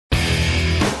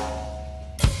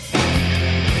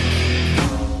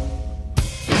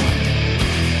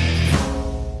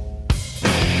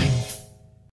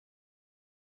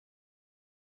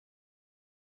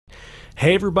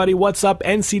Hey everybody, what's up?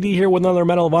 NCD here with another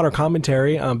Medal of Honor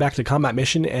commentary. Back to combat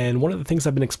mission, and one of the things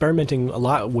I've been experimenting a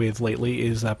lot with lately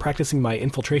is practicing my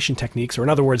infiltration techniques, or in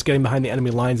other words, getting behind the enemy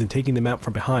lines and taking them out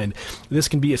from behind. This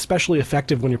can be especially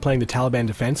effective when you're playing the Taliban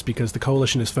defense because the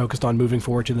coalition is focused on moving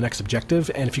forward to the next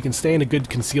objective, and if you can stay in a good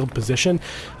concealed position,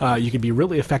 you can be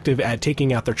really effective at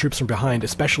taking out their troops from behind,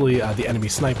 especially the enemy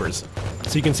snipers.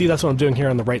 So you can see that's what I'm doing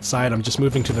here on the right side. I'm just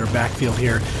moving to their backfield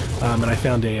here, and I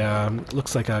found a,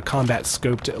 looks like a combat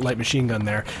scoped light machine gun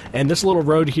there, and this little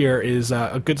road here is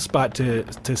a good spot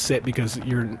to sit because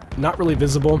you're not really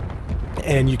visible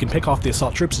and you can pick off the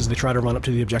assault troops as they try to run up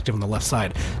to the objective on the left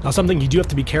side. Now something you do have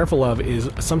to be careful of is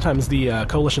sometimes the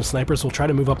coalition snipers will try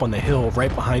to move up on the hill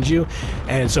right behind you,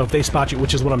 and so if they spot you,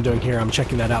 which is what I'm doing here, I'm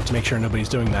checking that out to make sure nobody's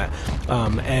doing that,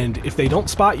 and if they don't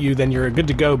spot you, then you're good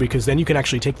to go because then you can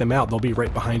actually take them out. They'll be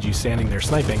right behind you standing there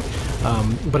sniping,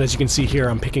 but as you can see here,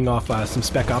 I'm picking off some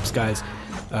Spec Ops guys.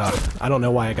 I don't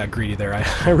know why I got greedy there.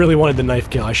 I really wanted the knife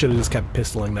kill. I should have just kept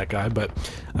pistoling that guy, but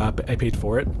I paid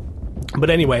for it. But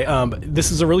anyway,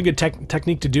 this is a really good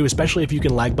technique to do, especially if you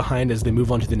can lag behind as they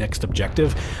move on to the next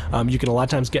objective. You can a lot of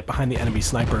times get behind the enemy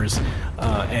snipers,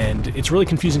 and it's really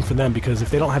confusing for them because if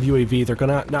they don't have UAV, they're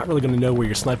not really going to know where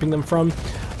you're sniping them from,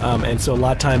 and so a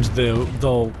lot of times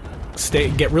they'll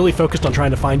get really focused on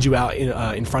trying to find you out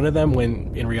in front of them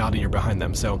when in reality you're behind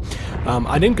them. So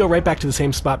I didn't go right back to the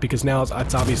same spot because now it's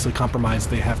obviously compromised.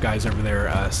 They have guys over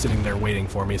there sitting there waiting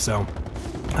for me, so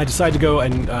I decided to go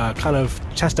and kind of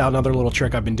test out another little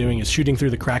trick I've been doing is shooting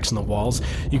through the cracks in the walls.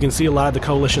 You can see a lot of the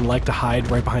coalition like to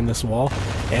hide right behind this wall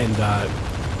and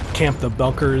camp the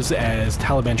bunkers as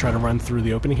Taliban try to run through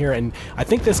the opening here, and I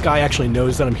think this guy actually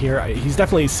knows that I'm here. He's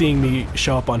definitely seeing me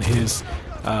show up on his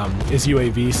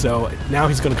UAV, so now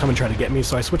he's going to come and try to get me,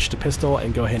 so I switched to pistol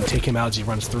and go ahead and take him out as he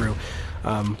runs through.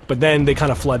 But then they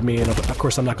kind of flood me, and of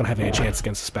course I'm not going to have any chance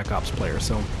against a Spec Ops player.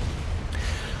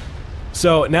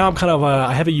 So now I'm kind of,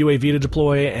 I have a UAV to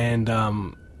deploy, and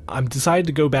I'm decided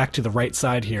to go back to the right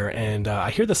side here, and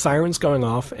I hear the sirens going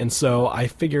off, and so I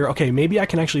figure, okay, maybe I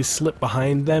can actually slip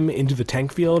behind them into the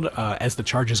tank field as the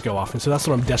charges go off, and so that's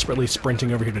what I'm desperately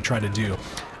sprinting over here to try to do.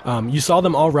 You saw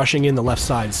them all rushing in the left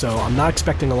side, so I'm not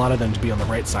expecting a lot of them to be on the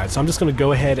right side, so I'm just going to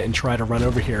go ahead and try to run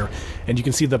over here, and you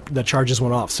can see the charges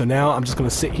went off, so now I'm just going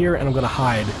to sit here and I'm going to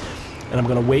hide, and I'm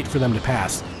going to wait for them to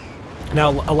pass. Now,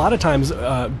 a lot of times,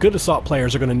 good assault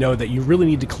players are going to know that you really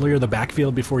need to clear the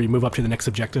backfield before you move up to the next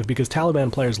objective because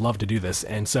Taliban players love to do this,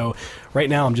 and so right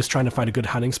now I'm just trying to find a good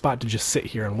hiding spot to just sit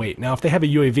here and wait. Now, if they have a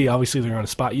UAV, obviously they're going to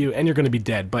spot you, and you're going to be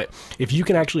dead, but if you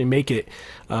can actually make it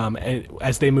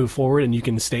as they move forward and you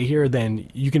can stay here, then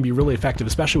you can be really effective,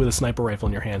 especially with a sniper rifle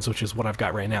in your hands, which is what I've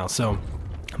got right now. So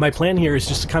my plan here is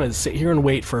just to kind of sit here and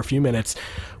wait for a few minutes,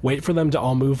 wait for them to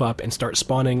all move up and start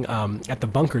spawning at the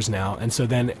bunkers now, and so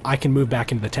then I can move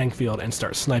back into the tank field and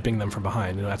start sniping them from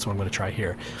behind, and that's what I'm going to try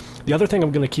here. The other thing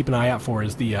I'm going to keep an eye out for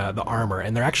is the armor,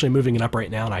 and they're actually moving it up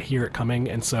right now, and I hear it coming,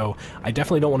 and so I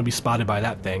definitely don't want to be spotted by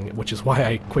that thing, which is why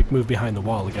I quick move behind the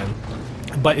wall again.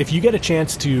 But if you get a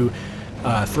chance to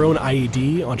throw an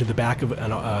IED onto the back of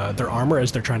their armor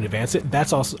as they're trying to advance it,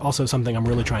 that's also something I'm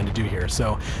really trying to do here.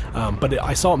 So, but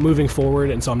I saw it moving forward,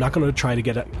 and so I'm not going to try to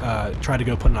go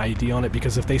put an IED on it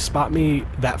because if they spot me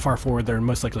that far forward, they're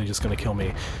most likely just going to kill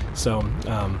me. So,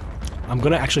 I'm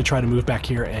going to actually try to move back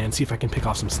here and see if I can pick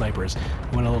off some snipers.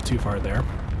 I went a little too far there.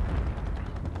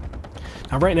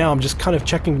 Now right now I'm just kind of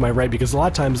checking to my right because a lot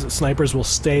of times snipers will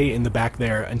stay in the back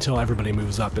there until everybody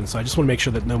moves up, and so I just want to make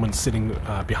sure that no one's sitting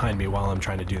behind me while I'm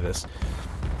trying to do this.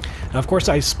 Now of course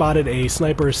I spotted a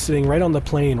sniper sitting right on the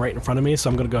plane right in front of me, so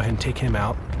I'm going to go ahead and take him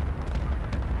out.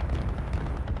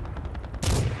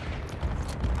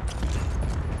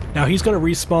 Now he's going to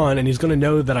respawn and he's going to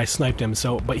know that I sniped him,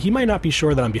 but he might not be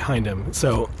sure that I'm behind him,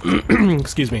 so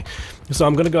excuse me. So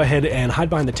I'm going to go ahead and hide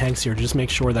behind the tanks here to just make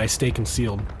sure that I stay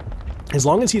concealed. As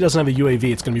long as he doesn't have a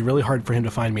UAV, it's going to be really hard for him to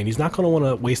find me, and he's not going to want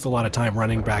to waste a lot of time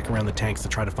running back around the tanks to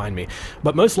try to find me.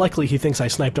 But most likely he thinks I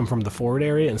sniped him from the forward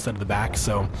area instead of the back,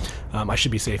 so I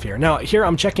should be safe here. Now, here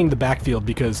I'm checking the backfield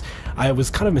because I was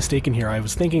kind of mistaken here. I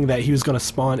was thinking that he was going to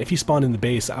spawn, if he spawned in the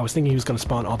base, I was thinking he was going to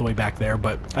spawn all the way back there,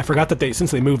 but I forgot that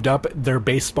since they moved up, their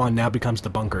base spawn now becomes the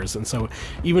bunkers, and so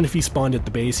even if he spawned at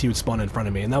the base, he would spawn in front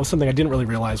of me, and that was something I didn't really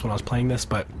realize when I was playing this,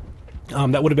 but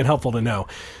that would have been helpful to know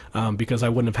because I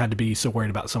wouldn't have had to be so worried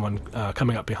about someone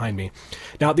coming up behind me.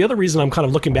 Now, the other reason I'm kind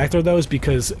of looking back there, though, is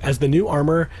because as the new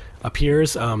armor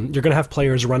appears, you're going to have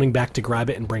players running back to grab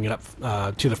it and bring it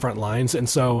up to the front lines, and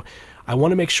so I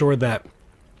want to make sure that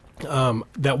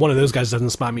that one of those guys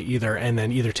doesn't spot me either, and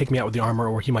then either take me out with the armor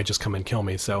or he might just come and kill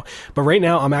me. So, but right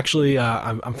now I'm actually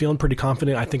I'm feeling pretty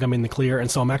confident. I think I'm in the clear, and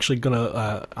so I'm actually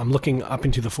gonna I'm looking up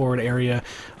into the forward area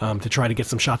to try to get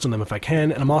some shots on them if I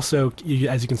can. And I'm also,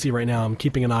 as you can see right now, I'm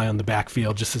keeping an eye on the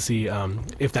backfield just to see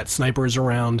if that sniper is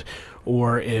around,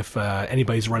 or if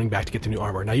anybody's running back to get the new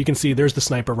armor. Now you can see there's the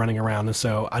sniper running around, and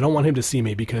so I don't want him to see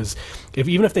me, because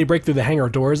even if they break through the hangar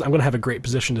doors, I'm going to have a great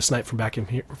position to snipe from back in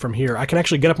here. From here, I can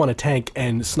actually get up on a tank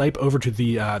and snipe over to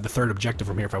the third objective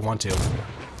from here if I want to.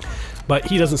 But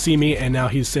he doesn't see me, and now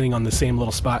he's sitting on the same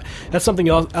little spot. That's something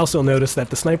else you'll notice, that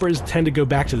the snipers tend to go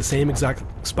back to the same exact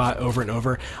spot over and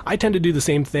over. I tend to do the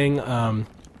same thing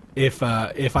if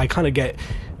I kind of get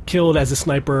killed as a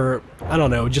sniper, I don't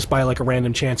know, just by like a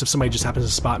random chance, if somebody just happens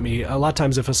to spot me. A lot of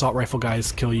times if assault rifle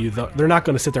guys kill you, they're not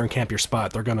going to sit there and camp your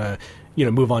spot. They're going to, you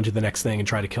know, move on to the next thing and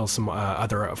try to kill some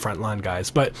other frontline guys.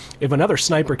 But if another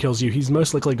sniper kills you, he's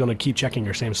most likely going to keep checking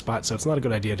your same spot, so it's not a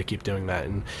good idea to keep doing that.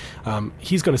 And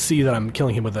he's going to see that I'm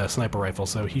killing him with a sniper rifle,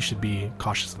 so he should be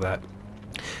cautious of that.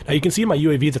 Now you can see in my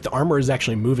UAV that the armor is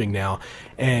actually moving now,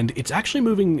 and it's actually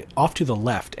moving off to the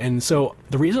left. And so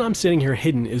the reason I'm sitting here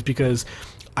hidden is because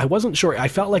I wasn't sure. I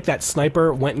felt like that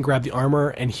sniper went and grabbed the armor,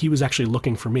 and he was actually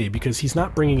looking for me, because he's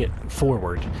not bringing it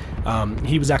forward.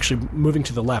 He was actually moving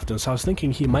to the left, and so I was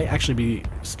thinking he might actually be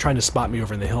trying to spot me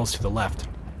over in the hills to the left.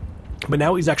 But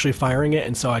now he's actually firing it,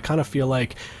 and so I kind of feel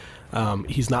like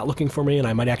he's not looking for me, and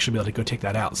I might actually be able to go take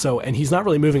that out. So, and he's not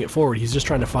really moving it forward, he's just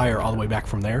trying to fire all the way back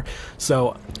from there.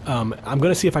 So I'm going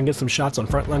to see if I can get some shots on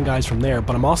frontline guys from there,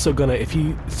 but I'm also going to, if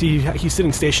he's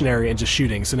sitting stationary and just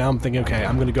shooting, so now I'm thinking, okay,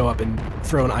 I'm going to go up and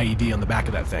throw an IED on the back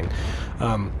of that thing.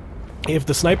 If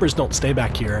the snipers don't stay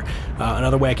back here,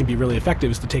 another way I can be really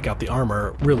effective is to take out the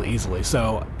armor really easily.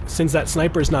 So since that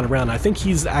sniper is not around, I think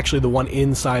he's actually the one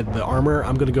inside the armor,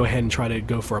 I'm going to go ahead and try to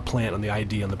go for a plant on the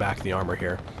IED on the back of the armor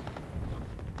here.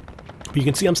 But you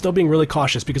can see I'm still being really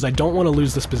cautious, because I don't want to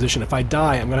lose this position. If I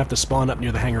die, I'm going to have to spawn up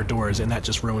near the hangar doors, and that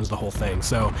just ruins the whole thing.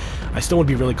 So I still want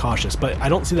to be really cautious, but I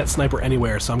don't see that sniper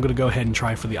anywhere, so I'm going to go ahead and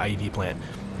try for the IED plant.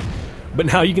 But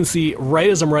now you can see, right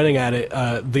as I'm running at it,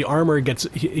 the armor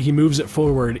he moves it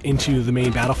forward into the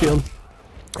main battlefield.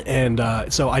 And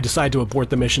so I decided to abort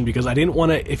the mission, because I didn't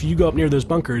want to, if you go up near those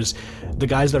bunkers, the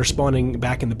guys that are spawning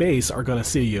back in the base are going to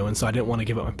see you, and so I didn't want to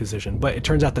give up my position. But it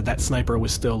turns out that that sniper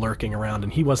was still lurking around,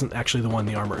 and he wasn't actually the one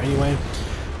in the armor anyway,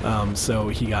 so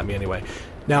he got me anyway.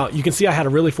 Now, you can see I had a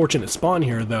really fortunate spawn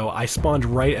here, though. I spawned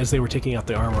right as they were taking out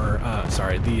the armor,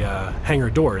 the hangar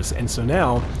doors, and so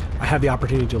now I have the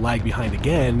opportunity to lag behind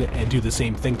again and do the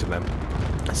same thing to them.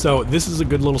 So this is a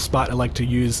good little spot I like to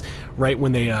use right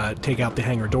when they take out the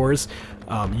hangar doors.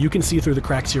 You can see through the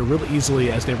cracks here really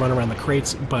easily as they run around the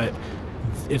crates, but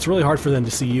it's really hard for them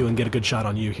to see you and get a good shot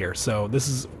on you here. So this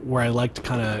is where I like to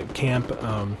kind of camp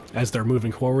as they're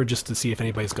moving forward, just to see if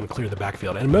anybody's going to clear the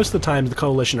backfield. And most of the time the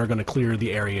Coalition are going to clear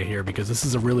the area here, because this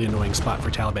is a really annoying spot for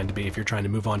Taliban to be if you're trying to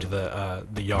move on to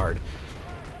the yard.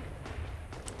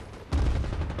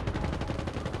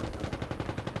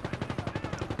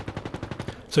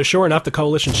 So sure enough, the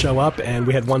Coalition show up, and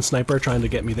we had one sniper trying to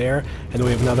get me there, and then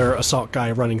we have another assault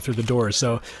guy running through the doors.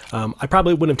 So I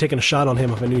probably wouldn't have taken a shot on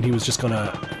him if I knew he was just going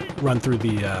to run through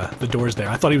the doors there.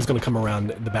 I thought he was going to come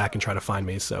around the back and try to find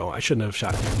me, so I shouldn't have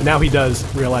shot. But now he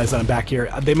does realize that I'm back here.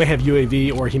 They may have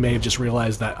UAV, or he may have just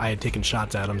realized that I had taken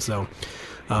shots at him, so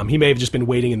he may have just been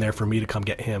waiting in there for me to come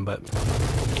get him.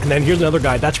 And then here's another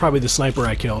guy. That's probably the sniper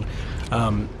I killed.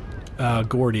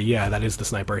 Gordy, yeah, that is the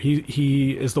sniper.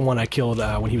 He is the one I killed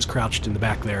when he was crouched in the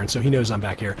back there, and so he knows I'm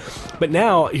back here. But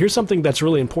now, here's something that's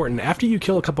really important. After you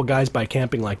kill a couple guys by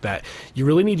camping like that, you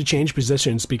really need to change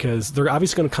positions, because they're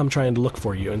obviously going to come trying to look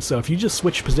for you. And so if you just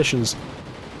switch positions,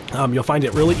 you'll find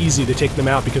it really easy to take them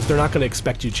out, because they're not going to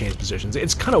expect you to change positions.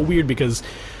 It's kind of weird, because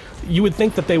you would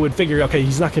think that they would figure, okay,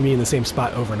 he's not going to be in the same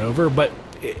spot over and over, but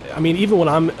I mean, even when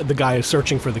I'm the guy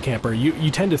searching for the camper, you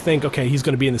tend to think, okay, he's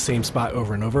going to be in the same spot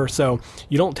over and over, so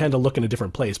you don't tend to look in a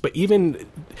different place. But even,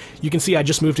 you can see I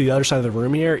just moved to the other side of the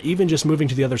room here. Even just moving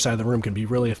to the other side of the room can be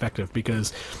really effective,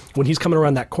 because when he's coming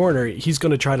around that corner, he's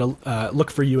going to try to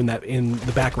look for you in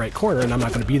the back right corner, and I'm not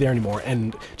going to be there anymore.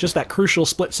 And just that crucial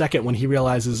split second when he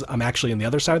realizes I'm actually in the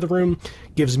other side of the room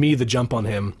gives me the jump on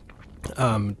him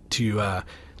to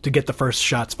get the first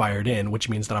shots fired in, which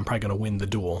means that I'm probably going to win the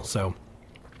duel. So.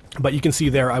 But you can see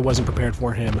there I wasn't prepared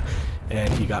for him, and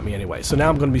he got me anyway. So now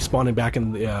I'm going to be spawning back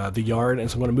in the yard,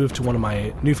 and so I'm going to move to one of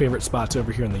my new favorite spots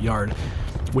over here in the yard,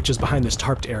 which is behind this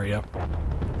tarped area.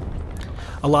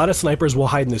 A lot of snipers will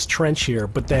hide in this trench here,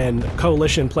 but then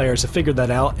Coalition players have figured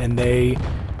that out, and they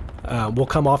will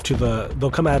come off to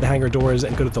they'll come out of the hangar doors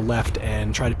and go to the left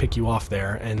and try to pick you off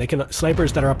there. And they can,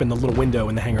 snipers that are up in the little window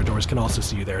in the hangar doors can also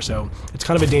see you there. So it's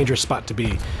kind of a dangerous spot to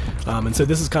be. And so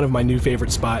this is kind of my new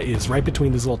favorite spot, is right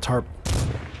between this little tarp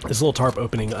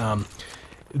opening.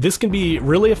 This can be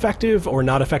really effective or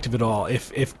not effective at all.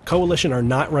 If Coalition are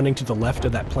not running to the left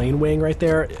of that plane wing right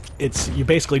there, you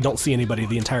basically don't see anybody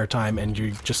the entire time, and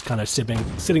you're just kind of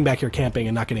sitting back here camping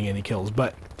and not getting any kills.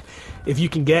 But if you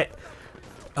can get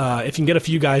a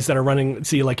few guys that are running,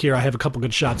 see, like here I have a couple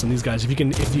good shots on these guys. If you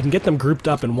can get them grouped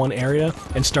up in one area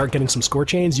and start getting some score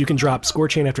chains, you can drop score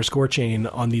chain after score chain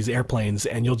on these airplanes,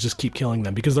 and you'll just keep killing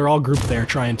them because they're all grouped there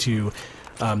trying to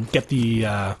get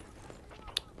the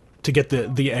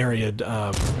area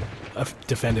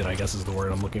defended, I guess is the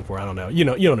word I'm looking for. I don't know. You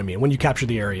know what I mean. When you capture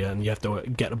the area and you have to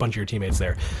get a bunch of your teammates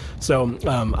there. So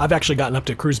I've actually gotten up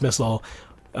to cruise missile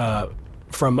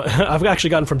I've actually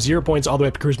gotten from 0 points all the way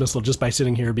up to cruise missile just by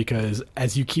sitting here, because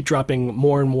as you keep dropping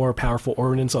more and more powerful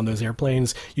ordnance on those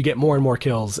airplanes, you get more and more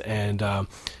kills, and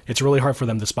it's really hard for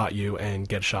them to spot you and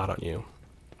get a shot on you.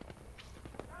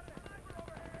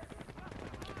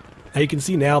 Now you can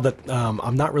see now that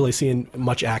I'm not really seeing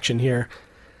much action here.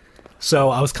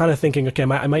 So I was kind of thinking, okay,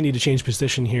 I might need to change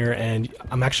position here, and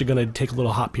I'm actually going to take a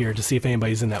little hop here to see if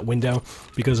anybody's in that window,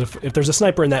 because if there's a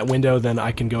sniper in that window, then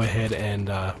I can go ahead and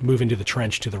move into the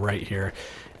trench to the right here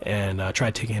and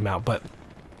try taking him out. But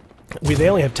they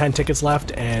only have 10 tickets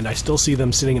left, and I still see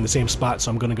them sitting in the same spot, so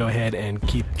I'm going to go ahead and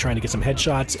keep trying to get some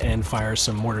headshots and fire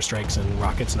some mortar strikes and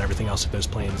rockets and everything else at those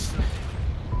planes.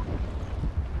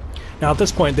 Now at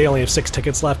this point they only have 6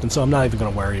 tickets left, and so I'm not even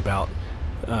going to worry about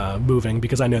moving,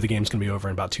 because I know the game's going to be over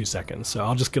in about 2 seconds. So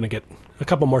I'm just going to get a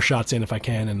couple more shots in if I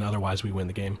can, and otherwise we win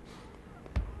the game.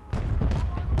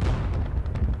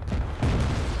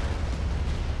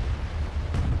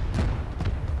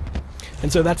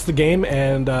 And so that's the game,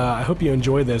 and I hope you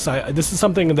enjoy this. This is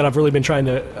something that I've really been trying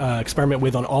to experiment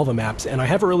with on all the maps, and I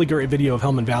have a really great video of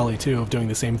Helmand Valley too of doing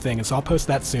the same thing, and so I'll post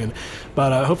that soon.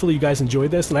 But hopefully you guys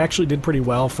enjoyed this, and I actually did pretty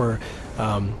well for,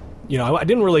 you know, I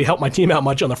didn't really help my team out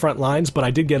much on the front lines, but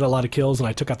I did get a lot of kills, and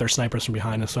I took out their snipers from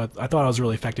behind, and so I thought I was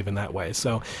really effective in that way.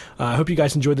 So I hope you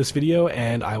guys enjoyed this video,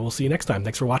 and I will see you next time.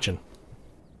 Thanks for watching.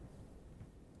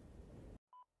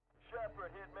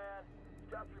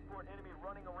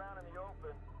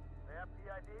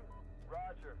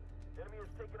 Roger. Enemy has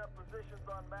taken up positions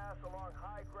en masse along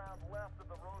high ground left of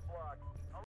the roadblock.